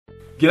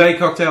G'day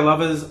cocktail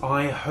lovers,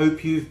 I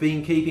hope you've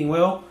been keeping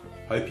well.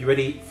 Hope you're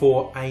ready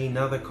for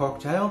another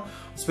cocktail.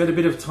 I spent a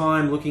bit of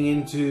time looking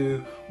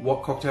into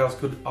what cocktails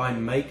could I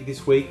make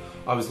this week.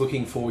 I was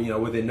looking for,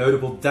 were there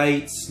notable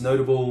dates,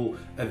 notable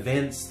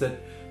events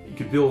that you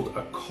could build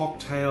a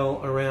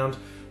cocktail around.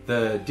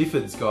 The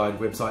Difford's Guide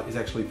website is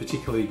actually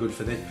particularly good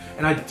for this.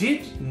 And I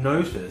did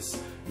notice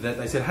that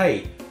they said,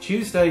 hey,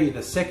 Tuesday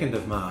the 2nd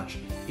of March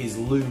is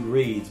Lou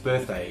Reed's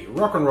birthday,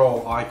 rock and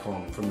roll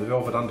icon from the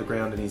Velvet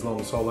Underground in his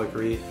long solo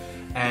career,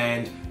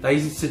 and they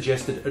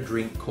suggested a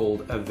drink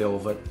called a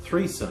Velvet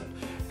Threesome.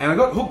 And I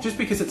got hooked just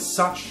because it's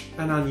such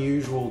an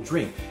unusual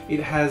drink.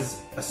 It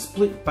has a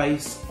split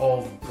base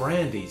of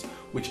brandies,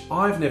 which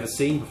I've never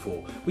seen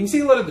before. When you see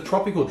a lot of the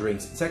tropical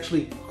drinks, it's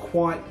actually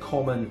quite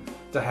common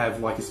to have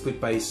like a split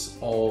base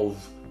of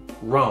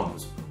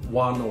rums.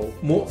 More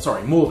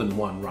than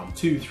one rum,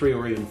 2, 3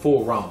 or even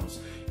 4 rums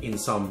in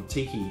some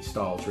tiki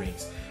style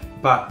drinks.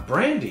 But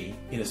brandy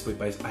in a split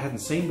base I hadn't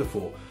seen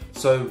before,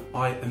 so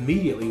I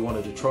immediately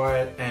wanted to try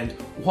it. And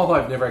while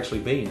I've never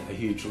actually been a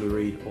huge Lou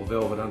Reed or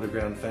Velvet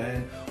Underground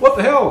fan, what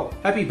the hell,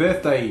 happy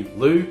birthday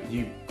Lou,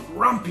 you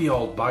grumpy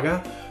old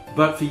bugger.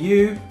 But for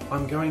you,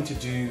 I'm going to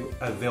do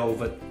a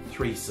Velvet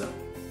Threesome.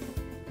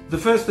 The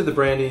first of the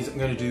brandies, I'm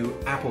going to do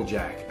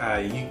Applejack.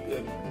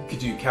 You could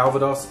do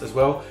Calvados as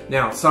well.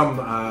 Now, some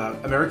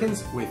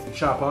Americans with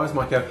sharp eyes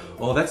might go,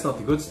 oh, that's not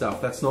the good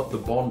stuff. That's not the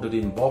bonded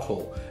in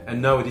bottle.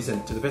 And no, it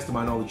isn't. To the best of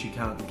my knowledge, you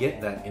can't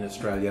get that in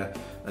Australia.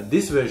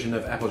 This version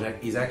of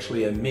Applejack is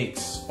actually a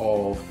mix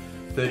of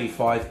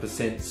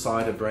 35%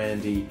 cider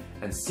brandy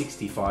and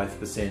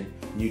 65%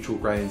 neutral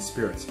grain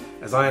spirits.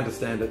 As I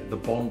understand it, the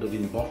bonded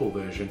in bottle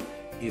version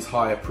is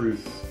higher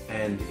proof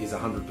and is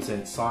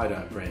 100%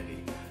 cider brandy.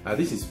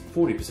 This is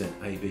 40%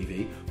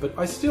 ABV, but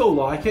I still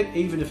like it,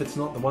 even if it's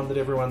not the one that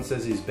everyone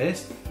says is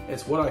best.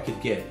 It's what I could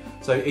get.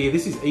 So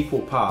this is equal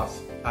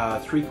parts,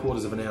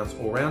 3/4 of an ounce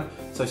all round.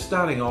 So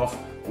starting off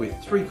with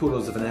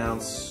 3/4 of an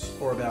ounce,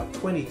 or about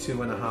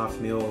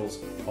 22.5 mils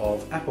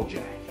of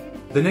Applejack.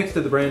 The next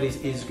of the brandies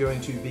is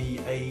going to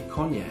be a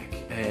cognac,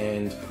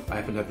 and I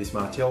happen to have this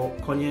Martell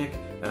cognac,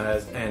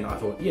 and I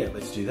thought, yeah,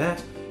 let's do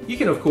that. You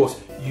can, of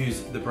course,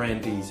 use the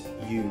brandies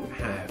you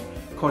have.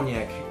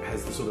 Cognac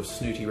has the sort of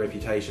snooty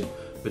reputation,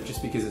 but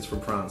just because it's from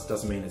France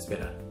doesn't mean it's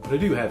better. But I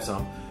do have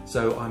some,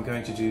 so I'm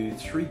going to do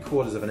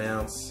 3/4 of an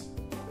ounce,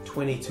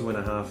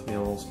 22.5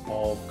 mils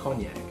of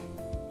cognac.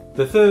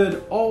 The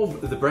third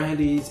of the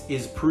brandies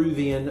is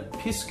Peruvian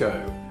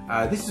Pisco.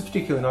 This is a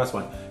particularly nice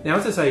one. Now,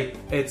 as I say,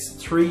 it's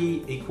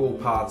 3 equal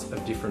parts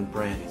of different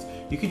brandies.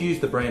 You could use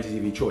the brandies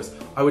of your choice.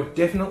 I would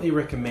definitely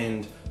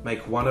recommend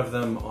make one of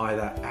them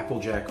either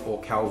Applejack or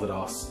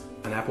Calvados,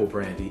 an apple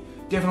brandy.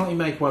 Definitely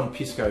make one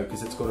Pisco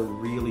because it's got a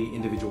really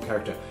individual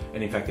character.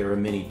 And in fact, there are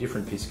many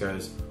different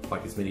Piscos,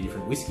 like there's many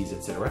different whiskies,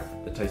 etc.,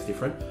 that taste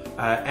different.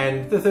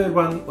 And the third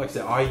one, like I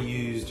said, I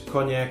used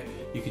cognac.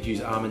 You could use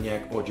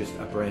Armagnac or just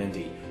a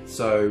brandy.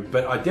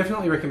 But I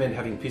definitely recommend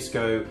having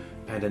Pisco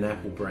and an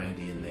apple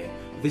brandy in there.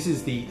 This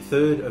is the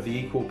third of the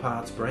equal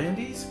parts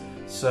brandies.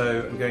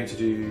 So I'm going to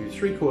do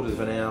 3/4 of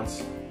an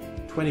ounce,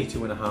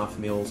 22.5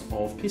 mils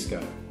of Pisco.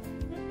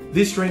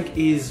 This drink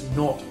is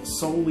not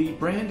solely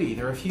brandy.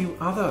 There are a few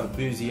other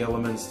boozy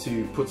elements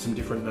to put some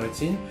different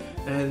notes in,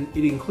 and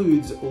it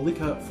includes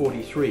Liquor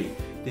 43.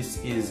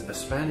 This is a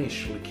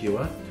Spanish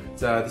liqueur.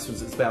 It's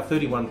about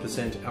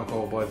 31%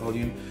 alcohol by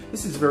volume.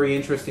 This is very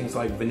interesting. It's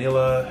like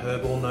vanilla,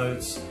 herbal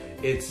notes.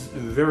 It's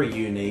very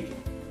unique.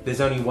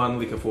 There's only one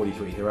Liquor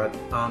 43. There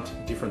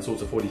aren't different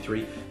sorts of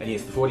 43. And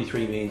yes, the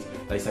 43 means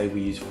they say we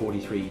use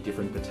 43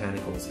 different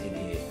botanicals in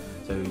here.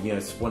 So,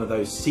 it's one of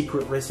those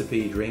secret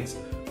recipe drinks.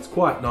 It's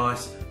quite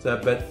nice,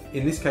 but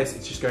in this case,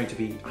 it's just going to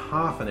be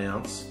half an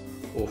ounce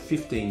or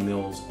 15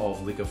 mils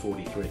of Liquor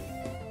 43.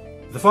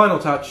 The final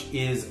touch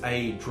is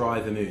a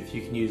dry vermouth.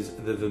 You can use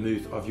the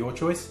vermouth of your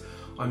choice.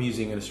 I'm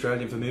using an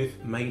Australian vermouth,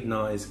 Maiden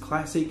Eyes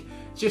Classic.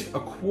 It's just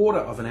 1/4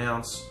 of an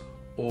ounce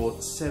or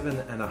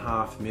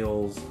 7.5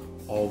 mils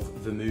of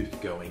vermouth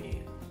going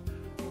in.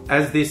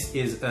 As this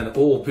is an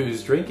all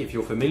booze drink, if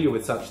you're familiar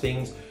with such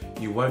things,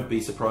 you won't be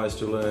surprised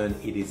to learn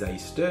it is a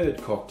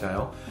stirred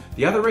cocktail.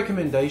 The other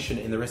recommendation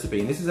in the recipe,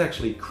 and this is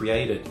actually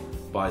created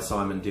by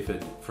Simon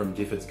Difford from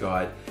Difford's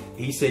Guide,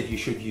 he said you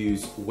should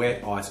use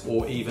wet ice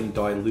or even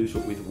dilute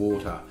it with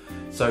water.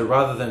 So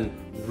rather than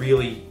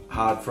really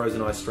hard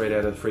frozen ice straight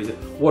out of the freezer,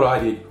 what I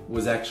did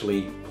was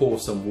actually pour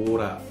some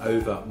water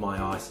over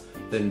my ice,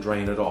 then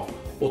drain it off.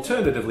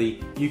 Alternatively,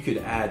 you could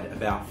add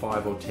about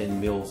 5 or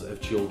 10 mils of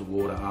chilled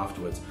water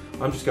afterwards.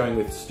 I'm just going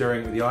with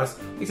stirring with the ice.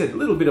 Like I said, a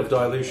little bit of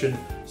dilution,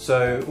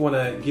 so want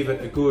to give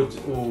it a good,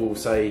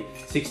 say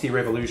 60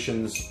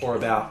 revolutions or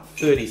about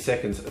 30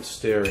 seconds of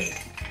stirring.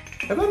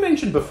 Have I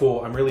mentioned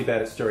before I'm really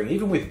bad at stirring?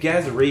 Even with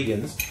Gaz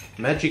Regan's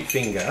magic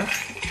finger.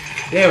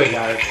 There we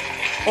go,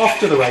 off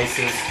to the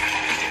races.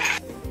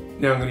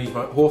 Now I'm going to use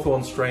my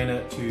Hawthorn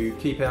strainer to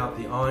keep out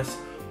the ice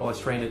while I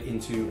strain it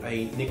into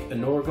a Nick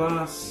and Nora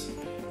glass.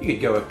 You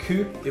could go a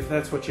coupe if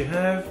that's what you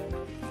have.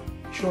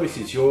 Choice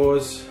is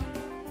yours.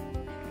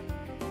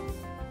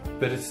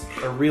 But it's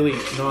a really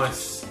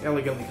nice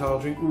elegantly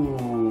coloured drink.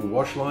 Ooh,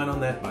 wash line on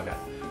that bugger.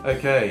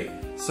 Okay,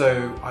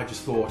 so I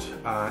just thought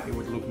it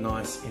would look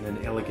nice in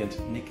an elegant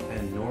Nick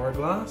and Nora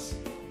glass.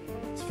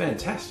 It's a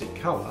fantastic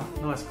colour,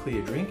 nice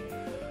clear drink.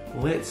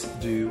 Let's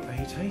do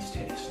a taste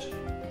test.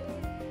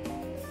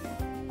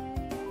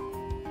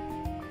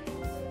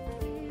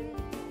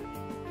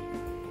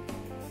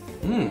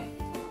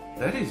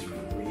 That is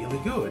really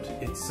good.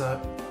 It's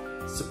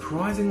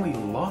surprisingly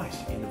light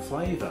in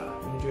flavour.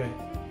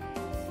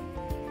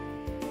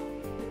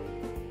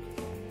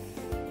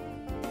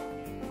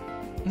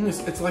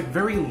 It's like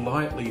very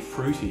lightly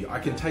fruity. I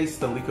can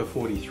taste the Liquor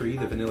 43,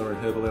 the vanilla and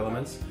herbal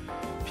elements.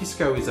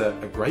 Pisco is a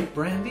grape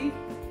brandy,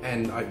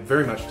 and I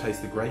very much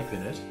taste the grape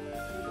in it.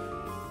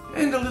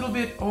 And a little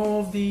bit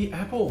of the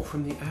apple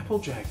from the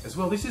Applejack as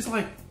well. This is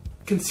like,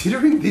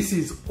 considering this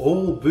is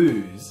all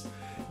booze,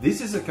 this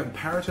is a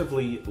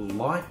comparatively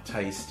light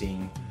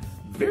tasting,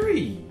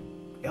 very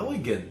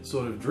elegant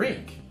sort of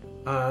drink.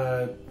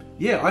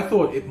 Yeah, I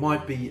thought it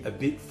might be a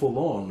bit full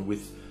on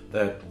with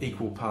the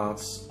equal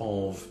parts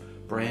of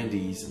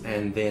brandies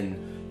and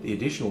then the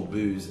additional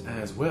booze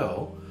as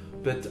well.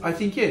 But I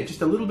think, yeah,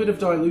 just a little bit of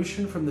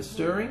dilution from the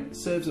stirring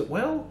serves it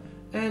well,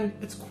 and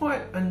it's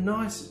quite a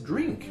nice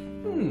drink.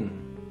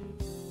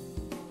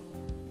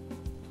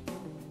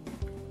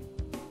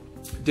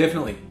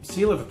 Definitely,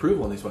 seal of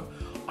approval on this one.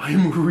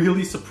 I'm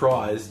really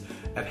surprised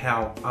at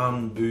how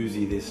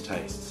unboozy this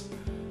tastes.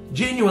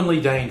 Genuinely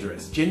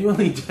dangerous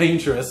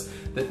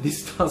that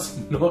this does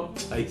not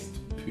taste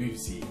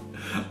boozy.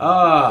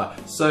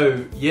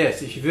 So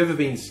yes, if you've ever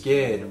been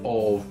scared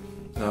of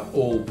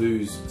all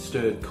booze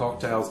stirred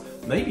cocktails,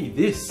 maybe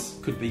this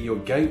could be your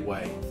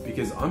gateway,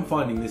 because I'm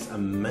finding this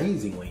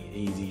amazingly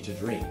easy to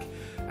drink.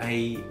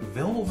 A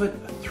Velvet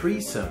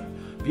Threesome.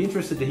 Be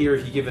interested to hear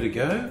if you give it a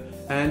go,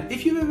 and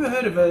if you've ever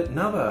heard of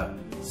another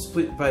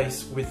split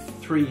base with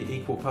 3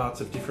 equal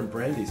parts of different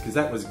brandies, because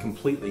that was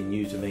completely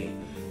new to me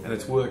and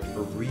it's worked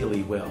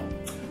really well.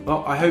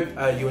 Well, I hope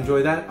you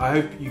enjoy that. I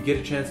hope you get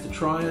a chance to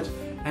try it,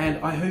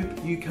 and I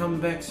hope you come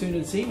back soon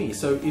and see me.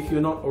 So if you're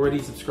not already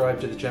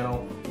subscribed to the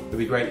channel, it would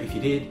be great if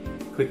you did.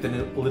 Click the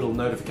little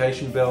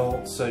notification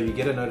bell so you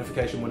get a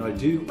notification when I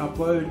do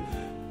upload.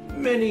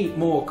 Many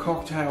more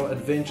cocktail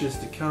adventures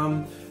to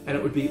come, and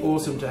it would be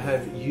awesome to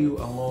have you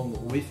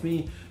along with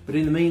me. But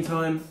in the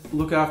meantime,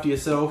 look after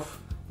yourself,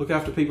 look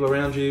after people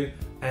around you,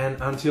 and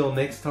until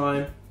next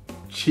time,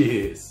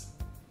 cheers.